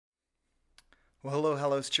Well, hello,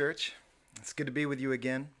 Hallows Church. It's good to be with you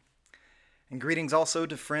again. And greetings also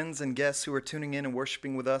to friends and guests who are tuning in and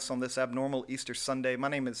worshiping with us on this abnormal Easter Sunday. My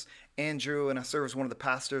name is Andrew, and I serve as one of the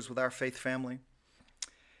pastors with our faith family.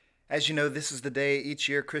 As you know, this is the day each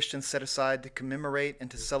year Christians set aside to commemorate and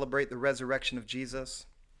to celebrate the resurrection of Jesus.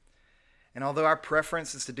 And although our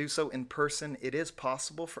preference is to do so in person, it is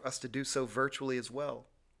possible for us to do so virtually as well.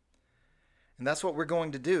 And that's what we're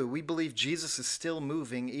going to do. We believe Jesus is still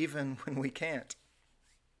moving even when we can't.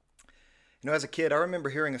 As a kid, I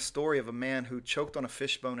remember hearing a story of a man who choked on a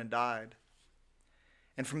fishbone and died.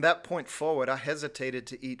 And from that point forward, I hesitated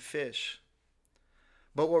to eat fish.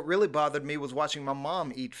 But what really bothered me was watching my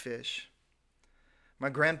mom eat fish. My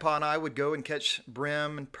grandpa and I would go and catch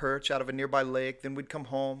brim and perch out of a nearby lake. Then we'd come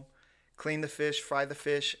home, clean the fish, fry the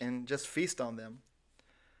fish, and just feast on them.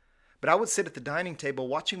 But I would sit at the dining table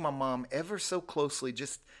watching my mom ever so closely,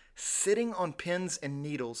 just sitting on pins and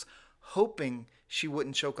needles, hoping she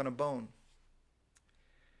wouldn't choke on a bone.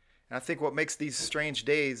 And I think what makes these strange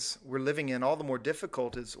days we're living in all the more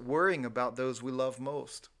difficult is worrying about those we love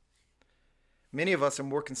most. Many of us are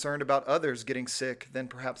more concerned about others getting sick than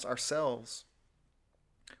perhaps ourselves.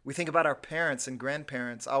 We think about our parents and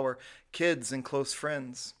grandparents, our kids and close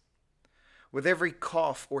friends. With every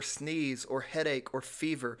cough or sneeze or headache or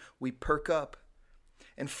fever, we perk up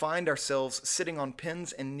and find ourselves sitting on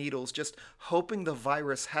pins and needles, just hoping the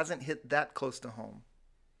virus hasn't hit that close to home.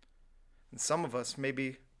 And some of us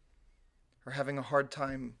maybe are having a hard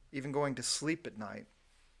time even going to sleep at night.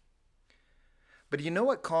 But do you know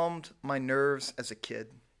what calmed my nerves as a kid?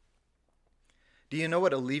 Do you know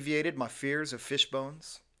what alleviated my fears of fish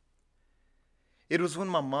bones? It was when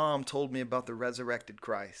my mom told me about the resurrected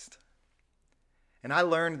Christ. And I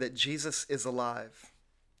learned that Jesus is alive.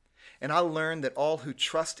 And I learned that all who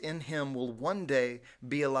trust in him will one day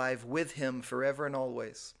be alive with him forever and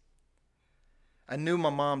always. I knew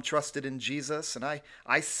my mom trusted in Jesus, and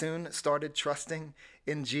I soon started trusting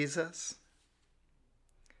in Jesus.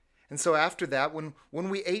 And so after that, when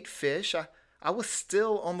we ate fish, I was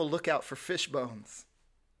still on the lookout for fish bones.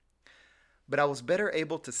 But I was better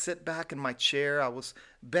able to sit back in my chair. I was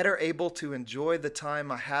better able to enjoy the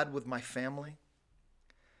time I had with my family.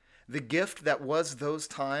 The gift that was those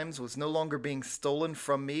times was no longer being stolen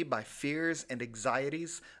from me by fears and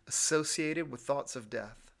anxieties associated with thoughts of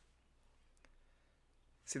death.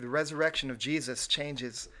 See, the resurrection of Jesus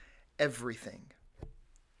changes everything.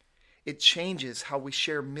 It changes how we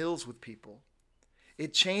share meals with people.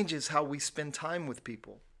 It changes how we spend time with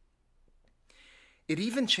people. It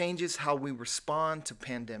even changes how we respond to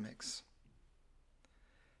pandemics.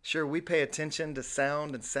 Sure, we pay attention to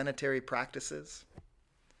sound and sanitary practices.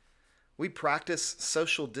 We practice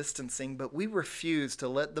social distancing, but we refuse to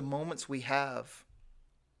let the moments we have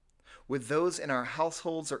with those in our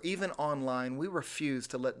households or even online, we refuse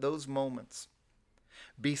to let those moments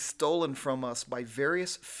be stolen from us by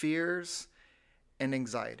various fears and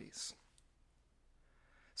anxieties.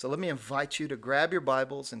 So let me invite you to grab your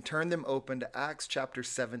Bibles and turn them open to Acts chapter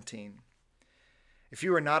 17. If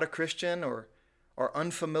you are not a Christian or are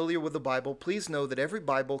unfamiliar with the Bible, please know that every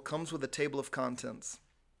Bible comes with a table of contents.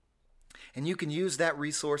 And you can use that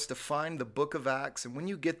resource to find the book of Acts. And when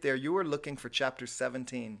you get there, you are looking for chapter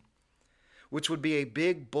 17, which would be a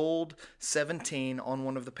big, bold 17 on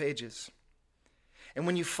one of the pages. And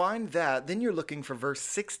when you find that, then you're looking for verse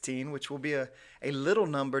 16, which will be a little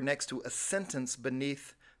number next to a sentence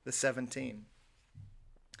beneath the 17.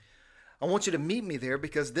 I want you to meet me there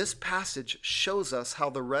because this passage shows us how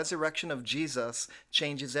the resurrection of Jesus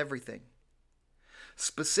changes everything.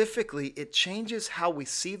 Specifically, it changes how we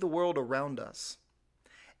see the world around us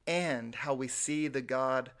and how we see the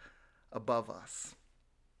God above us.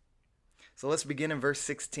 So let's begin in verse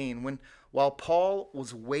 16. While Paul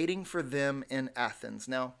was waiting for them in Athens.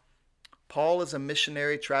 Now, Paul is a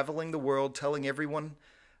missionary traveling the world, telling everyone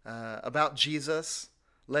about Jesus,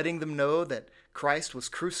 letting them know that Christ was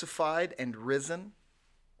crucified and risen.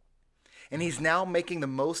 And he's now making the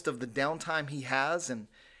most of the downtime he has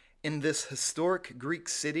in this historic Greek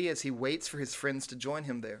city as he waits for his friends to join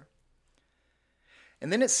him there.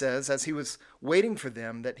 And then it says, as he was waiting for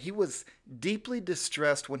them, that he was deeply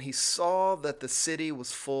distressed when he saw that the city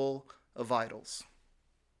was full of idols.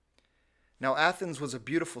 Now, Athens was a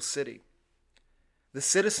beautiful city. The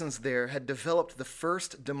citizens there had developed the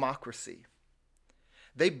first democracy.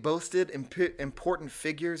 They boasted important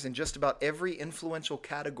figures in just about every influential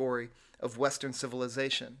category of Western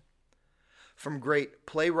civilization. From great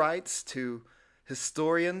playwrights to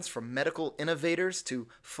historians, from medical innovators to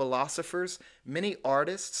philosophers, many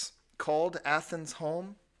artists called Athens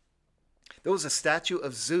home. There was a statue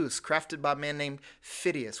of Zeus crafted by a man named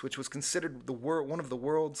Phidias, which was considered one of the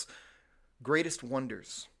world's greatest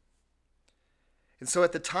wonders. And so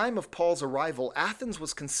at the time of Paul's arrival, Athens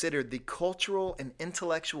was considered the cultural and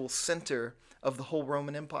intellectual center of the whole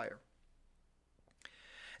Roman Empire.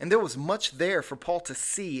 And there was much there for Paul to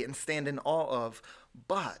see and stand in awe of,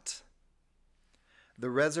 but the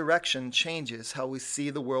resurrection changes how we see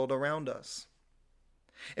the world around us.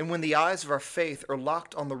 And when the eyes of our faith are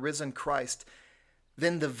locked on the risen Christ,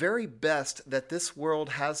 then the very best that this world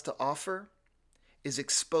has to offer is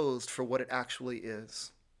exposed for what it actually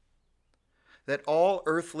is. That all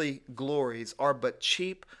earthly glories are but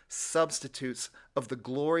cheap substitutes of the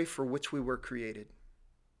glory for which we were created.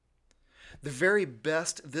 The very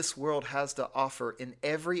best this world has to offer in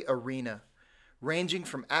every arena, ranging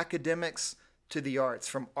from academics to the arts,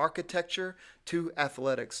 from architecture to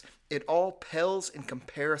athletics, it all pales in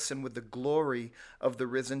comparison with the glory of the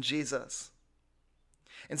risen Jesus.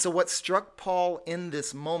 And so what struck Paul in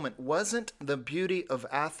this moment wasn't the beauty of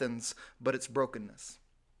Athens, but its brokenness.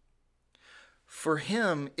 For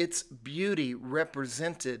him, its beauty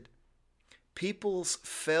represented people's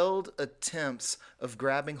failed attempts of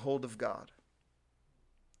grabbing hold of God.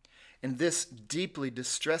 And this deeply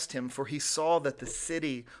distressed him, for he saw that the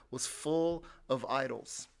city was full of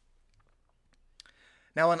idols.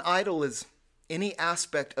 Now, an idol is any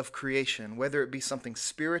aspect of creation, whether it be something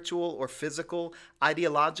spiritual or physical,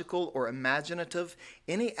 ideological or imaginative,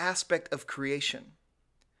 any aspect of creation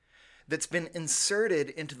that's been inserted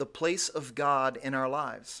into the place of God in our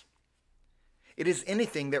lives. It is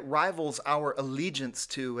anything that rivals our allegiance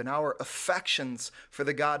to and our affections for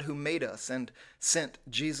the God who made us and sent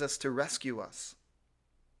Jesus to rescue us.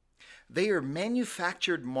 They are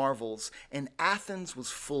manufactured marvels, and Athens was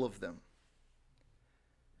full of them.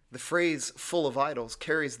 The phrase "full of idols"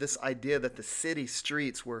 carries this idea that the city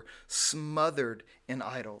streets were smothered in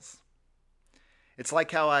idols. It's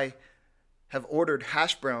like how I have ordered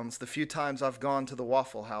hash browns the few times I've gone to the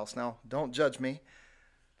Waffle House. Now, don't judge me,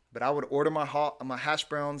 but I would order my hash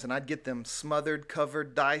browns and I'd get them smothered,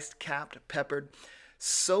 covered, diced, capped, peppered.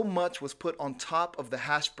 So much was put on top of the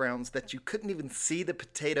hash browns that you couldn't even see the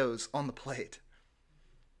potatoes on the plate.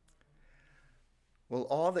 Well,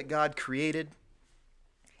 all that God created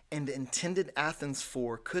and intended Athens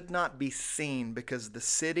for could not be seen because the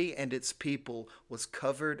city and its people was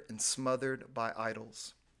covered and smothered by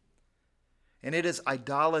idols. And it is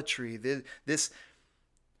idolatry, this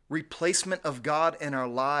replacement of God in our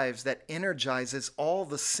lives, that energizes all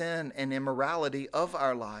the sin and immorality of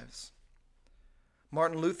our lives.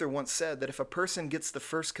 Martin Luther once said that if a person gets the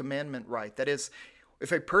first commandment right, that is,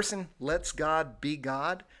 if a person lets God be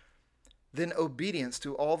God, then obedience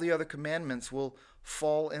to all the other commandments will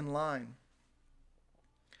fall in line.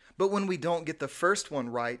 But when we don't get the first one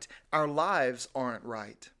right, our lives aren't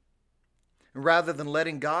right. Rather than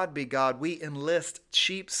letting God be God, we enlist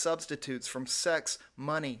cheap substitutes from sex,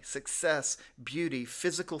 money, success, beauty,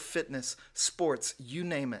 physical fitness, sports, you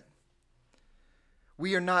name it.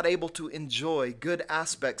 We are not able to enjoy good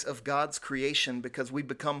aspects of God's creation because we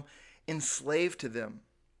become enslaved to them.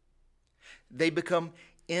 They become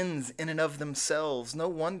ends in and of themselves. No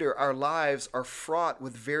wonder our lives are fraught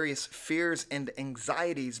with various fears and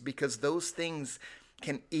anxieties because those things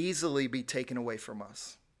can easily be taken away from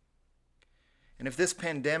us. And if this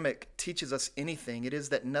pandemic teaches us anything, it is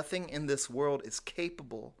that nothing in this world is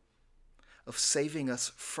capable of saving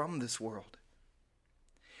us from this world.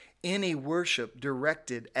 Any worship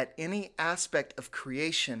directed at any aspect of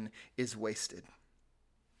creation is wasted.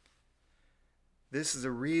 This is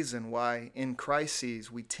a reason why in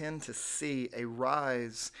crises we tend to see a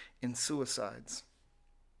rise in suicides.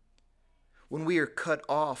 When we are cut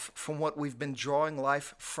off from what we've been drawing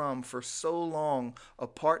life from for so long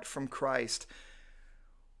apart from Christ,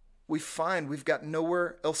 we find we've got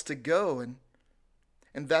nowhere else to go.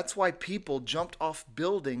 And that's why people jumped off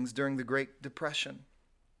buildings during the Great Depression.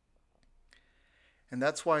 And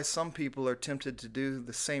that's why some people are tempted to do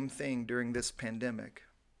the same thing during this pandemic.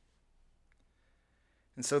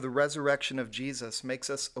 And so the resurrection of Jesus makes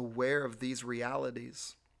us aware of these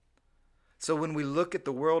realities. So when we look at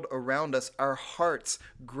the world around us, our hearts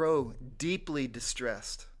grow deeply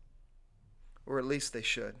distressed, or at least they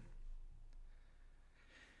should.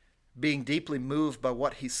 Being deeply moved by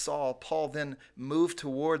what he saw, Paul then moved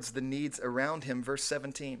towards the needs around him. Verse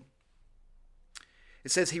 17.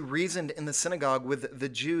 It says he reasoned in the synagogue with the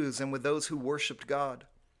Jews and with those who worshiped God,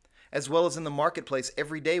 as well as in the marketplace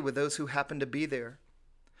every day with those who happened to be there.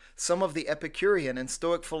 Some of the Epicurean and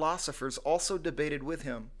Stoic philosophers also debated with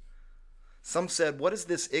him. Some said, "What is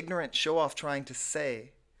this ignorant show-off trying to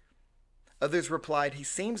say? Others replied, "He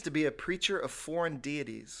seems to be a preacher of foreign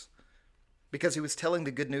deities," because he was telling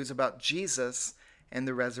the good news about Jesus and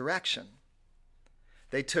the resurrection.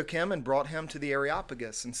 They took him and brought him to the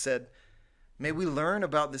Areopagus and said, "May we learn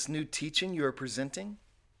about this new teaching you are presenting?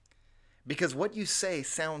 Because what you say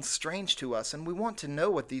sounds strange to us, and we want to know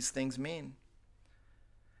what these things mean."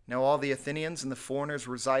 Now all the Athenians and the foreigners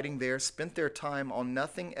residing there spent their time on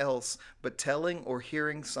nothing else but telling or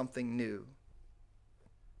hearing something new.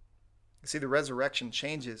 You see, the resurrection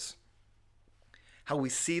changes how we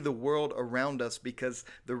see the world around us, because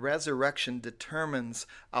the resurrection determines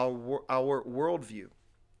our worldview.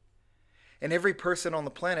 And every person on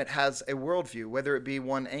the planet has a worldview, whether it be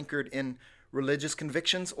one anchored in religious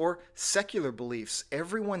convictions or secular beliefs.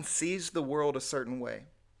 Everyone sees the world a certain way.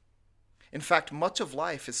 In fact, much of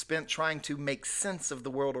life is spent trying to make sense of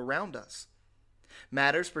the world around us.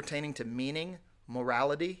 Matters pertaining to meaning,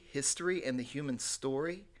 morality, history, and the human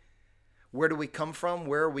story. Where do we come from?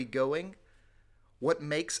 Where are we going? What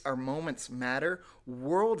makes our moments matter?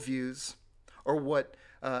 Worldviews are what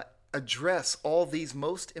address all these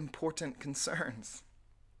most important concerns.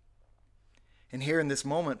 And here in this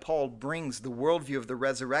moment, Paul brings the worldview of the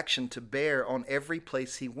resurrection to bear on every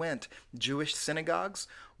place he went: Jewish synagogues,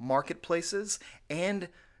 marketplaces, and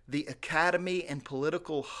the academy and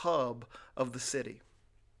political hub of the city.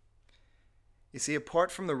 You see, apart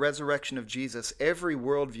from the resurrection of Jesus, every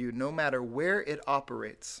worldview, no matter where it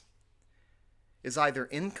operates, is either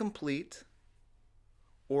incomplete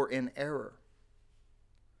or in error.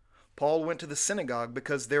 Paul went to the synagogue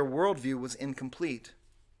because their worldview was incomplete.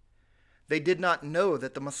 They did not know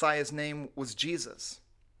that the Messiah's name was Jesus,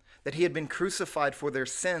 that he had been crucified for their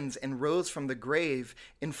sins and rose from the grave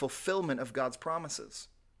in fulfillment of God's promises.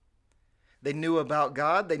 They knew about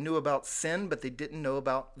God, they knew about sin, but they didn't know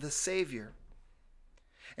about the Savior.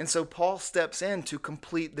 And so Paul steps in to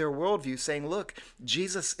complete their worldview, saying, look,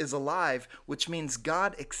 Jesus is alive, which means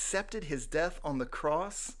God accepted his death on the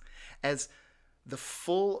cross as the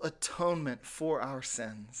full atonement for our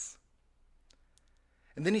sins.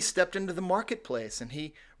 And then he stepped into the marketplace and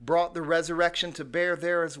he brought the resurrection to bear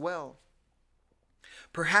there as well.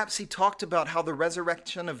 Perhaps he talked about how the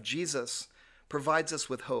resurrection of Jesus provides us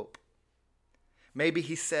with hope. Maybe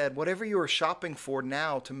he said, whatever you are shopping for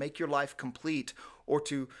now to make your life complete or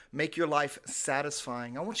to make your life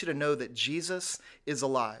satisfying, I want you to know that Jesus is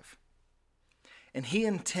alive. And he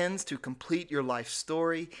intends to complete your life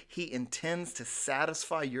story. He intends to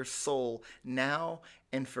satisfy your soul now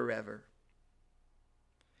and forever.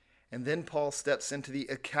 And then Paul steps into the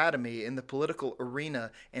academy in the political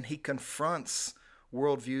arena, and he confronts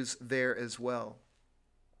worldviews there as well.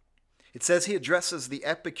 It says he addresses the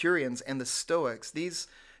Epicureans and the Stoics. These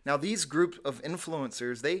group of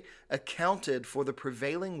influencers, they accounted for the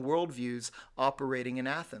prevailing worldviews operating in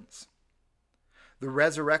Athens. The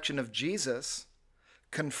resurrection of Jesus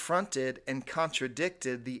confronted and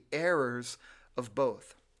contradicted the errors of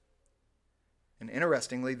both. And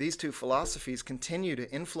interestingly, these two philosophies continue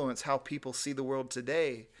to influence how people see the world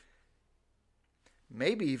today.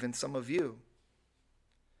 Maybe even some of you.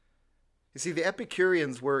 You see, the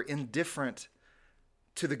Epicureans were indifferent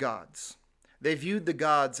to the gods. They viewed the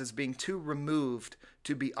gods as being too removed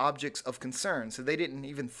to be objects of concern, so they didn't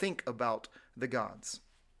even think about the gods.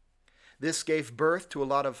 This gave birth to a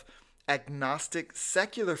lot of agnostic,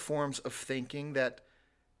 secular forms of thinking that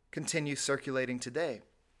continue circulating today.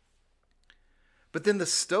 But then the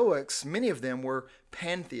Stoics, many of them were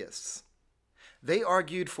pantheists. They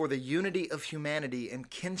argued for the unity of humanity and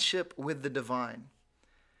kinship with the divine.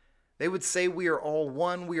 They would say we are all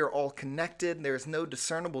one, we are all connected, there is no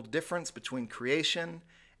discernible difference between creation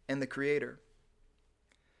and the Creator.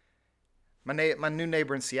 My new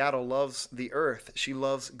neighbor in Seattle loves the earth. She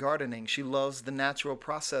loves gardening. She loves the natural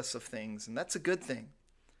process of things, and that's a good thing.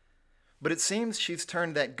 But it seems she's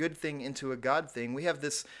turned that good thing into a God thing. We have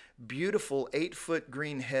this beautiful 8-foot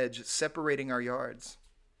green hedge separating our yards.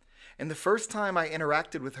 And the first time I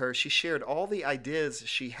interacted with her, she shared all the ideas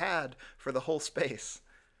she had for the whole space.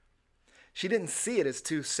 She didn't see it as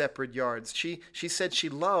two separate yards. She said she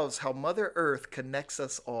loves how Mother Earth connects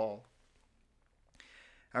us all.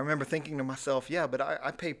 I remember thinking to myself, yeah, but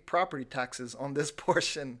I pay property taxes on this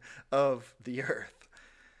portion of the earth.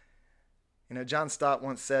 You know, John Stott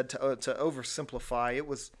once said, to oversimplify, it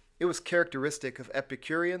was characteristic of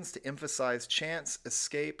Epicureans to emphasize chance,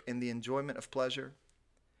 escape, and the enjoyment of pleasure,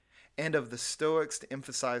 and of the Stoics to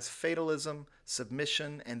emphasize fatalism,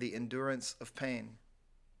 submission, and the endurance of pain.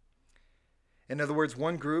 In other words,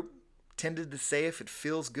 one group tended to say if it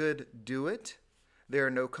feels good, do it. There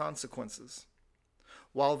are no consequences.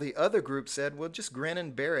 While the other group said, well, just grin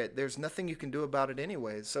and bear it. There's nothing you can do about it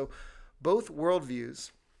anyways. So Both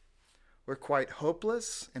worldviews were quite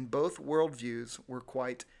hopeless, and both worldviews were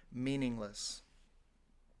quite meaningless.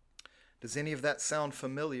 Does any of that sound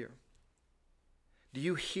familiar? Do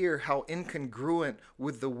you hear how incongruent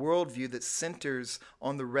with the worldview that centers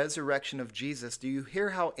on the resurrection of Jesus? Do you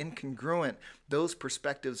hear how incongruent those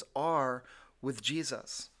perspectives are with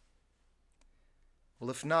Jesus? Well,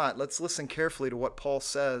 if not, let's listen carefully to what Paul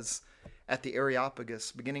says at the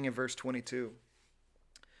Areopagus, beginning in verse 22.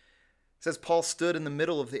 It says, Paul stood in the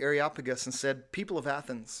middle of the Areopagus and said, "People of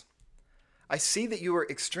Athens, I see that you are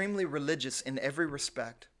extremely religious in every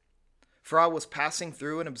respect. For I was passing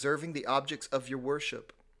through and observing the objects of your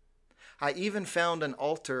worship. I even found an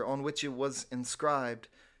altar on which it was inscribed,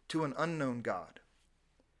 'To an unknown God.'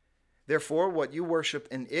 Therefore, what you worship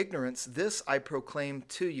in ignorance, this I proclaim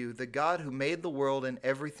to you, the God who made the world and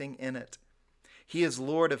everything in it. He is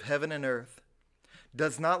Lord of heaven and earth,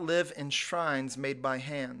 does not live in shrines made by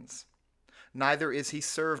hands. Neither is he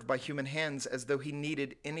served by human hands as though he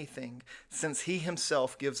needed anything, since he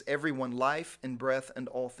himself gives everyone life and breath and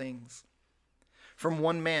all things. From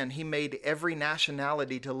one man he made every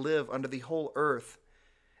nationality to live under the whole earth,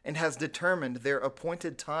 and has determined their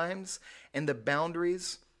appointed times and the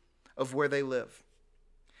boundaries of where they live.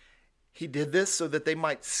 He did this so that they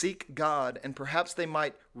might seek God, and perhaps they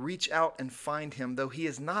might reach out and find him, though he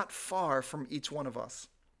is not far from each one of us.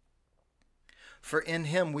 For in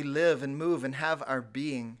him we live and move and have our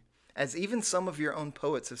being, as even some of your own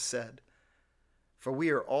poets have said, for we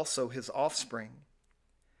are also his offspring.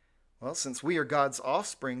 Well, since we are God's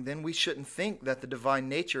offspring, then we shouldn't think that the divine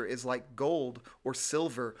nature is like gold or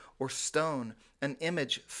silver or stone, an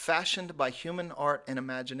image fashioned by human art and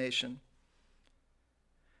imagination.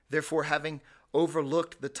 Therefore, having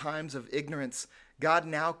overlooked the times of ignorance, God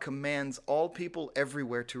now commands all people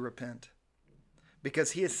everywhere to repent,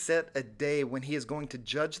 because he has set a day when he is going to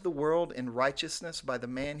judge the world in righteousness by the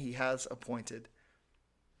man he has appointed.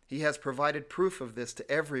 He has provided proof of this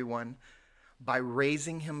to everyone by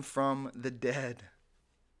raising him from the dead.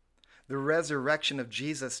 The resurrection of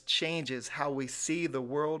Jesus changes how we see the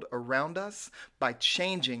world around us by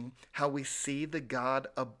changing how we see the God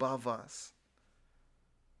above us.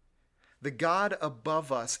 The God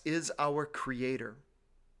above us is our Creator,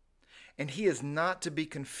 and he is not to be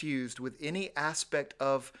confused with any aspect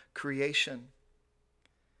of creation.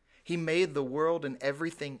 He made the world and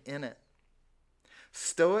everything in it.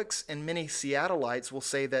 Stoics and many Seattleites will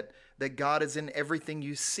say that God is in everything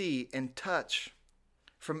you see and touch,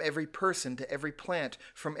 from every person to every plant,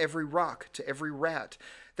 from every rock to every rat,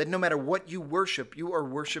 that no matter what you worship, you are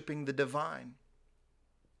worshiping the divine.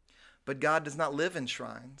 But God does not live in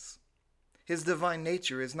shrines. His divine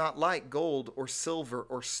nature is not like gold or silver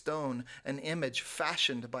or stone, an image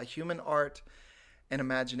fashioned by human art and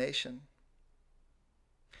imagination.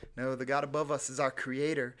 No, the God above us is our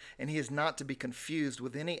Creator, and he is not to be confused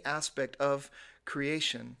with any aspect of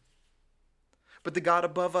creation. But the God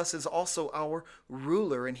above us is also our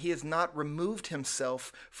ruler, and he has not removed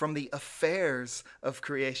himself from the affairs of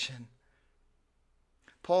creation.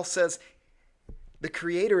 Paul says the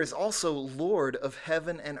Creator is also Lord of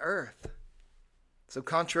heaven and earth. So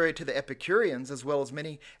contrary to the Epicureans, as well as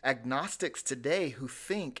many agnostics today who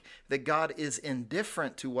think that God is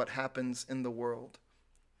indifferent to what happens in the world,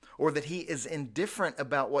 or that he is indifferent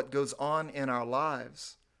about what goes on in our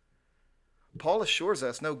lives, Paul assures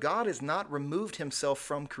us, no, God has not removed himself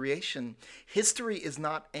from creation. History is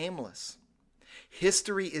not aimless.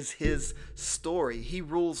 History is his story. He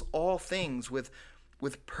rules all things with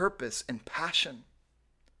purpose and passion.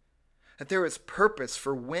 That there is purpose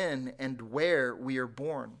for when and where we are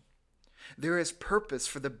born. There is purpose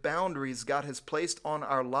for the boundaries God has placed on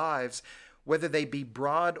our lives, whether they be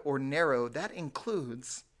broad or narrow. That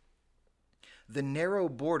includes the narrow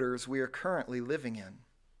borders we are currently living in.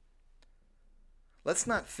 Let's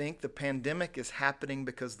not think the pandemic is happening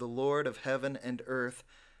because the Lord of heaven and earth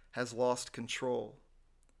has lost control.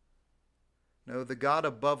 No, the God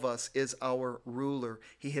above us is our ruler.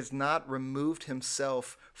 He has not removed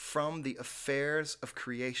himself from the affairs of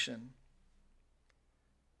creation.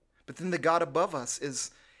 But then the God above us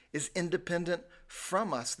is independent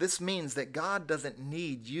from us. This means that God doesn't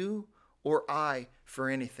need you or I for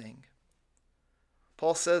anything.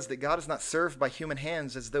 Paul says that God is not served by human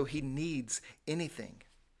hands as though he needs anything.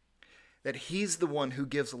 That he's the one who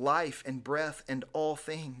gives life and breath and all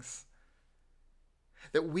things.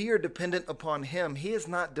 That we are dependent upon him. He is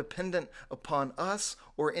not dependent upon us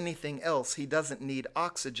or anything else. He doesn't need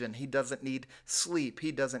oxygen. He doesn't need sleep.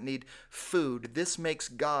 He doesn't need food. This makes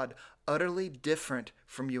God utterly different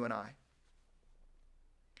from you and I.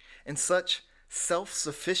 And such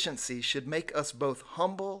self-sufficiency should make us both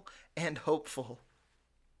humble and hopeful.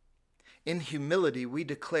 In humility, we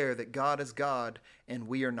declare that God is God and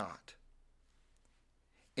we are not.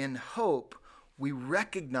 In hope, we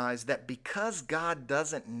recognize that because God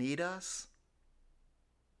doesn't need us,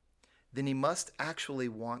 then he must actually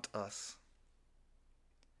want us.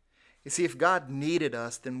 You see, if God needed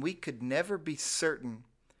us, then we could never be certain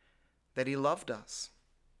that he loved us.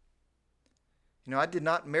 I did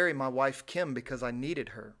not marry my wife Kim because I needed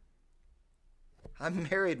her. I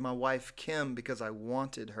married my wife Kim because I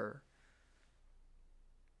wanted her.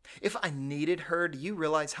 If I needed her, do you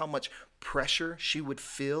realize how much pressure she would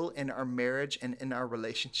feel in our marriage and in our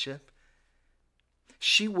relationship?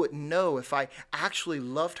 She wouldn't know if I actually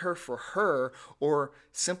loved her for her or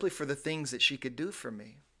simply for the things that she could do for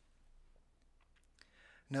me.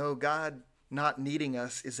 No, God not needing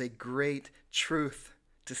us is a great truth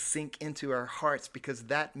to sink into our hearts, because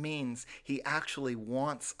that means he actually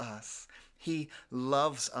wants us. He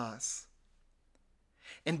loves us.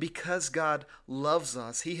 And because God loves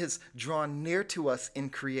us, he has drawn near to us in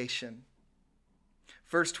creation.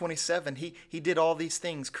 Verse 27, he did all these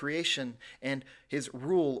things, creation and his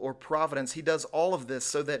rule or providence. He does all of this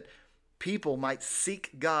so that people might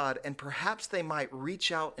seek God and perhaps they might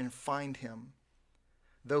reach out and find him,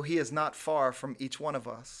 though he is not far from each one of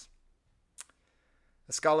us.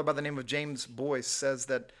 A scholar by the name of James Boyce says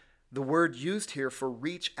that the word used here for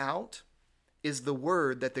reach out is the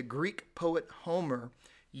word that the Greek poet Homer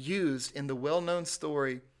used in the well-known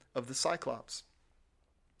story of the Cyclops.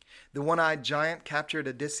 The one-eyed giant captured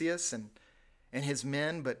Odysseus and his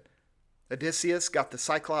men, but Odysseus got the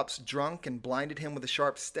Cyclops drunk and blinded him with a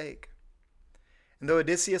sharp stake. And though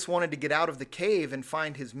Odysseus wanted to get out of the cave and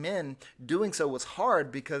find his men, doing so was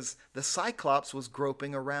hard because the Cyclops was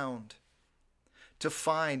groping around to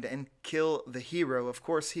find and kill the hero. Of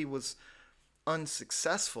course, he was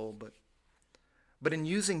unsuccessful, but in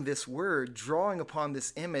using this word, drawing upon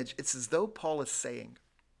this image, it's as though Paul is saying,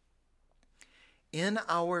 in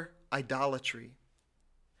our idolatry,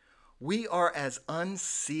 we are as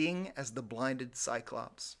unseeing as the blinded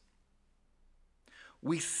Cyclops.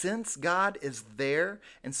 We sense God is there,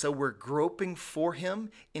 and so we're groping for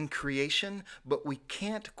him in creation, but we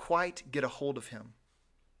can't quite get a hold of him.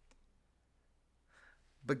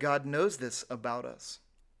 But God knows this about us,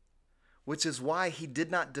 which is why he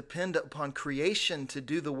did not depend upon creation to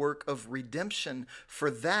do the work of redemption.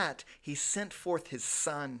 For that, he sent forth his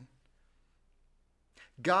Son.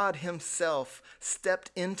 God himself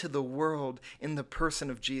stepped into the world in the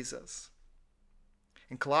person of Jesus.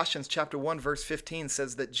 In Colossians chapter 1, verse 15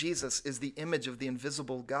 says that Jesus is the image of the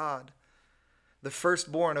invisible God, the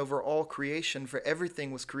firstborn over all creation, for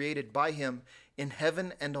everything was created by him in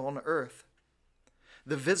heaven and on earth.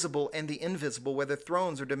 The visible and the invisible, whether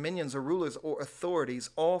thrones or dominions or rulers or authorities,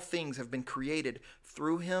 all things have been created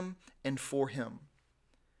through him and for him.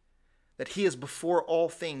 That he is before all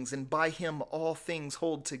things, and by him all things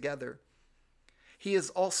hold together. He is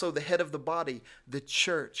also the head of the body, the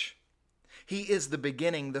church. He is the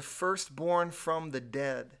beginning, the firstborn from the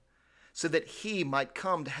dead, so that he might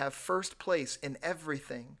come to have first place in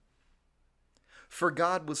everything. For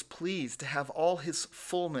God was pleased to have all his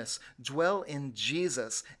fullness dwell in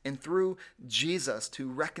Jesus, and through Jesus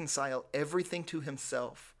to reconcile everything to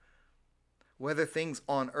himself, whether things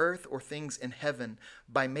on earth or things in heaven,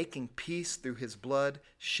 by making peace through his blood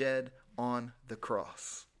shed on the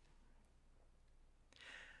cross.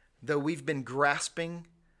 Though we've been grasping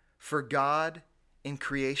for God in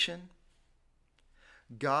creation,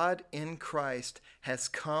 God in Christ has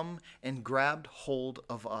come and grabbed hold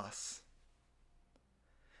of us.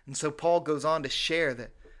 And so Paul goes on to share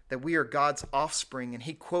that we are God's offspring, and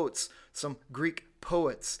he quotes some Greek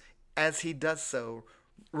poets as he does so,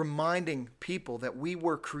 reminding people that we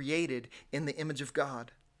were created in the image of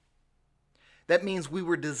God. That means we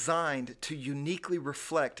were designed to uniquely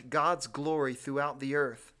reflect God's glory throughout the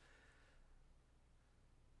earth.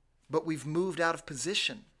 But we've moved out of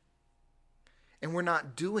position, and we're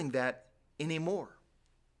not doing that anymore.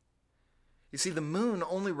 You see, the moon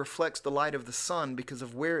only reflects the light of the sun because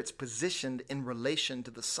of where it's positioned in relation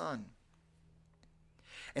to the sun.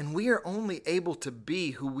 And we are only able to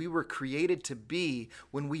be who we were created to be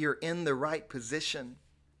when we are in the right position.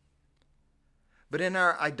 But in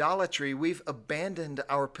our idolatry, we've abandoned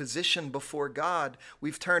our position before God.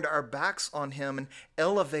 We've turned our backs on him and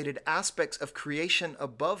elevated aspects of creation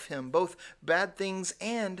above him, both bad things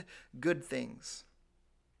and good things.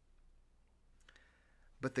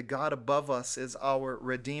 But the God above us is our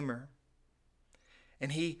Redeemer,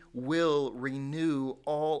 and he will renew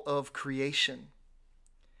all of creation.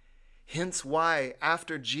 Hence why,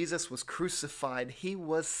 after Jesus was crucified, he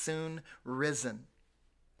was soon risen.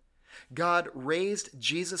 God raised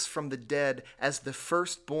Jesus from the dead as the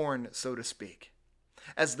firstborn, so to speak,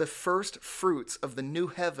 as the first fruits of the new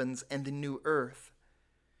heavens and the new earth.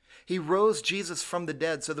 He rose Jesus from the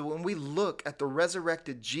dead so that when we look at the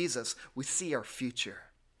resurrected Jesus, we see our future.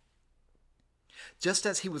 Just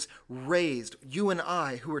as he was raised, you and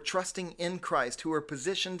I, who are trusting in Christ, who are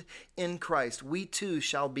positioned in Christ, we too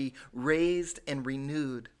shall be raised and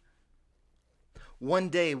renewed. One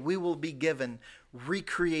day we will be given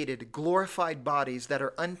recreated, glorified bodies that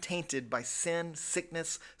are untainted by sin,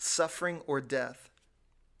 sickness, suffering, or death.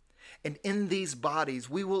 And in these bodies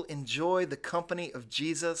we will enjoy the company of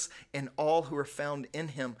Jesus and all who are found in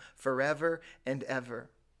him forever and ever.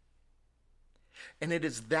 And it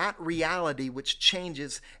is that reality which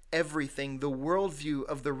changes everything, the worldview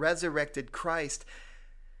of the resurrected Christ,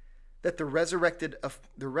 that the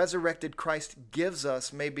resurrected Christ gives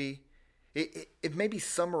us. It may be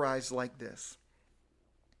summarized like this.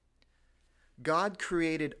 God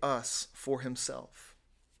created us for himself.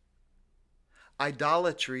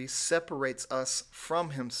 Idolatry separates us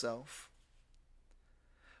from himself.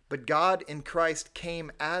 But God in Christ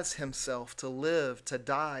came as himself to live, to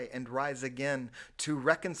die, and rise again, to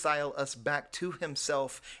reconcile us back to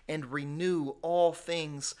himself and renew all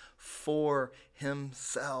things for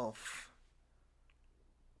himself.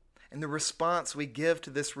 And the response we give to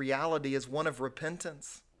this reality is one of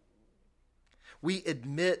repentance. We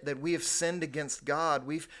admit that we have sinned against God.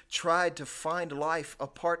 We've tried to find life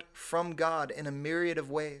apart from God in a myriad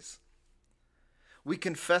of ways. We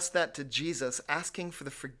confess that to Jesus, asking for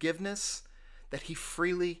the forgiveness that he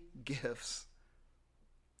freely gives.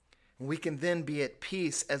 And we can then be at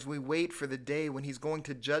peace as we wait for the day when he's going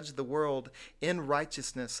to judge the world in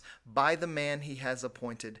righteousness by the man he has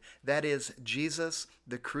appointed. That is Jesus,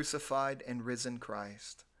 the crucified and risen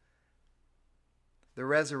Christ. The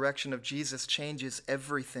resurrection of Jesus changes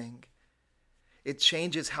everything. It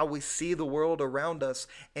changes how we see the world around us,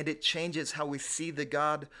 and it changes how we see the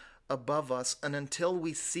God above us. And until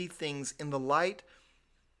we see things in the light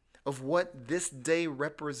of what this day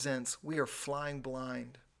represents, we are flying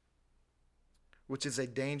blind, which is a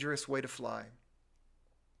dangerous way to fly.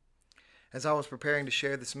 As I was preparing to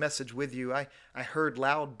share this message with you, I heard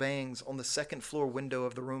loud bangs on the second floor window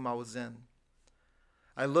of the room I was in.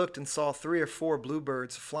 I looked and saw 3 or 4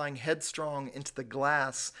 bluebirds flying headstrong into the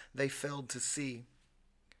glass they failed to see.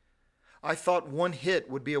 I thought one hit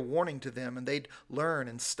would be a warning to them and they'd learn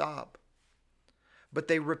and stop. But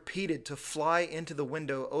they repeated to fly into the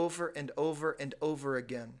window over and over and over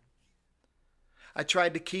again. I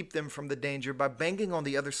tried to keep them from the danger by banging on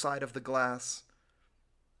the other side of the glass.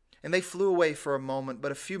 And they flew away for a moment,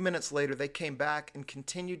 but a few minutes later they came back and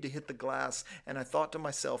continued to hit the glass, and I thought to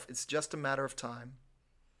myself, it's just a matter of time.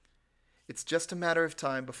 It's just a matter of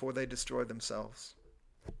time before they destroy themselves.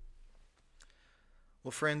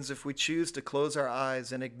 Well, friends, if we choose to close our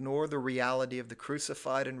eyes and ignore the reality of the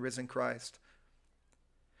crucified and risen Christ,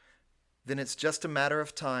 then it's just a matter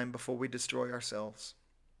of time before we destroy ourselves.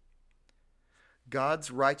 God's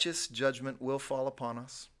righteous judgment will fall upon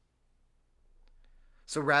us.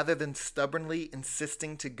 So rather than stubbornly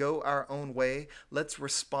insisting to go our own way, let's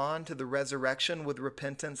respond to the resurrection with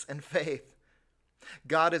repentance and faith.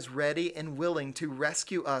 God is ready and willing to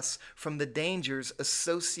rescue us from the dangers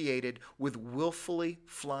associated with willfully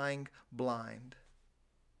flying blind.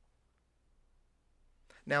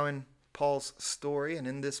 Now, in Paul's story and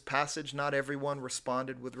in this passage, not everyone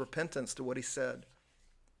responded with repentance to what he said.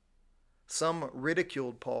 Some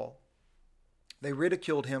ridiculed Paul. They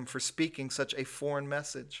ridiculed him for speaking such a foreign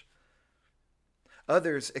message.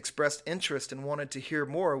 Others expressed interest and wanted to hear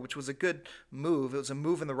more, which was a good move. It was a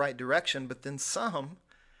move in the right direction, but then some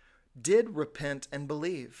did repent and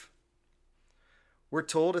believe. We're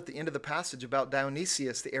told at the end of the passage about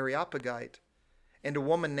Dionysius the Areopagite and a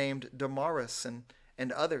woman named Damaris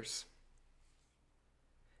and others.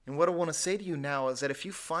 And what I want to say to you now is that if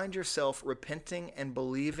you find yourself repenting and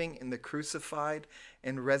believing in the crucified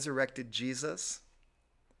and resurrected Jesus,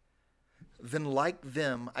 then like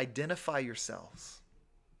them, identify yourselves.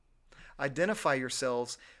 Identify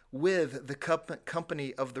yourselves with the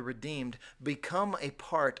company of the redeemed. Become a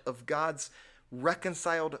part of God's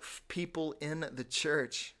reconciled people in the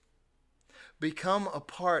church. Become a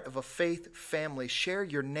part of a faith family. Share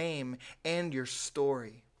your name and your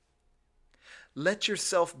story. Let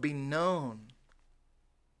yourself be known.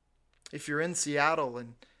 If you're in Seattle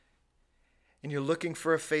and you're looking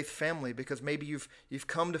for a faith family because maybe you've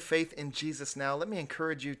come to faith in Jesus now, let me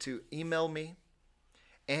encourage you to email me,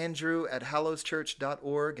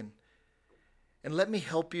 andrew@hallowschurch.org, and let me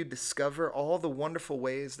help you discover all the wonderful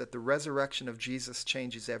ways that the resurrection of Jesus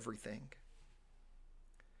changes everything.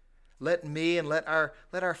 Let me and let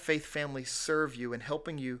our faith family serve you in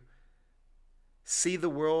helping you see the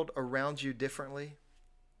world around you differently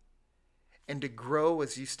and to grow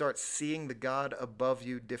as you start seeing the God above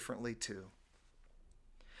you differently too.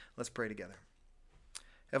 Let's pray together.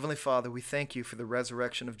 Heavenly Father, we thank you for the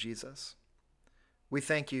resurrection of Jesus. We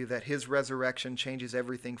thank you that his resurrection changes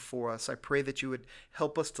everything for us. I pray that you would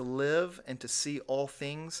help us to live and to see all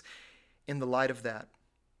things in the light of that.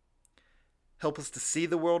 Help us to see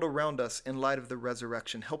the world around us in light of the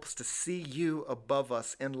resurrection. Help us to see you above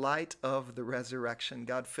us in light of the resurrection.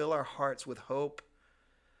 God, fill our hearts with hope.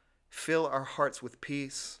 Fill our hearts with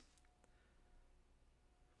peace.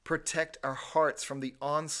 Protect our hearts from the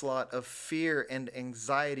onslaught of fear and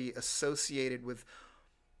anxiety associated with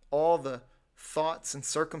all the thoughts and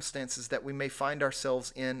circumstances that we may find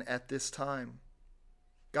ourselves in at this time.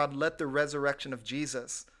 God, let the resurrection of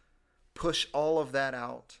Jesus push all of that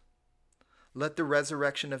out. Let the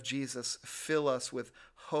resurrection of Jesus fill us with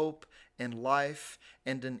hope and life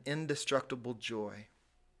and an indestructible joy.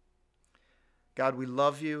 God, we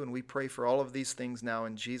love you and we pray for all of these things now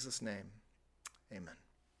in Jesus' name. Amen.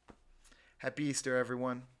 Happy Easter,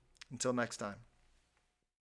 everyone. Until next time.